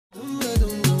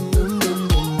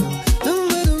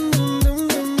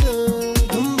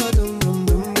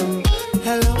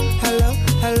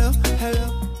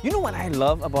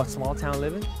love about small town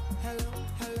living?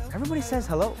 Everybody says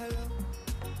hello.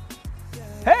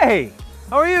 Hey,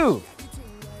 how are you?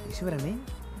 You see what I mean?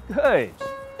 Good.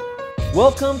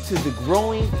 Welcome to the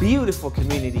growing, beautiful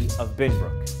community of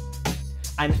Binbrook.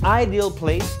 An ideal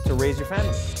place to raise your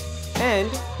family. And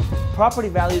property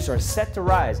values are set to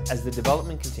rise as the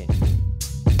development continues.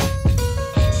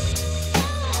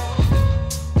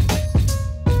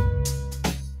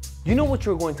 You know what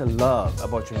you're going to love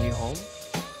about your new home?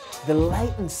 The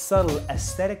light and subtle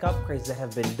aesthetic upgrades that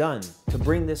have been done to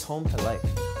bring this home to life.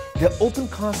 The open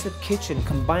concept kitchen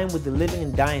combined with the living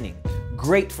and dining,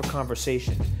 great for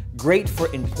conversation, great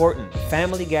for important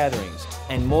family gatherings,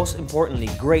 and most importantly,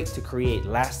 great to create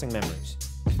lasting memories.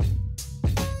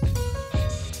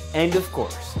 And of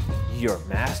course, your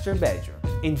master bedroom,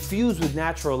 infused with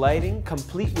natural lighting,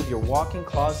 complete with your walk-in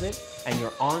closet and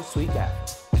your ensuite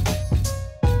bathroom.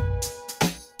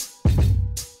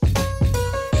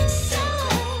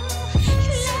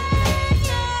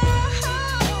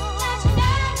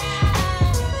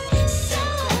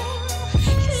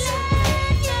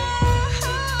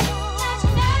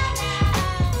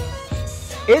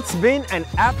 It's been an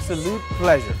absolute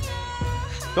pleasure.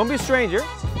 Don't be a stranger.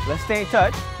 Let's stay in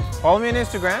touch. Follow me on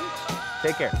Instagram.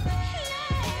 Take care.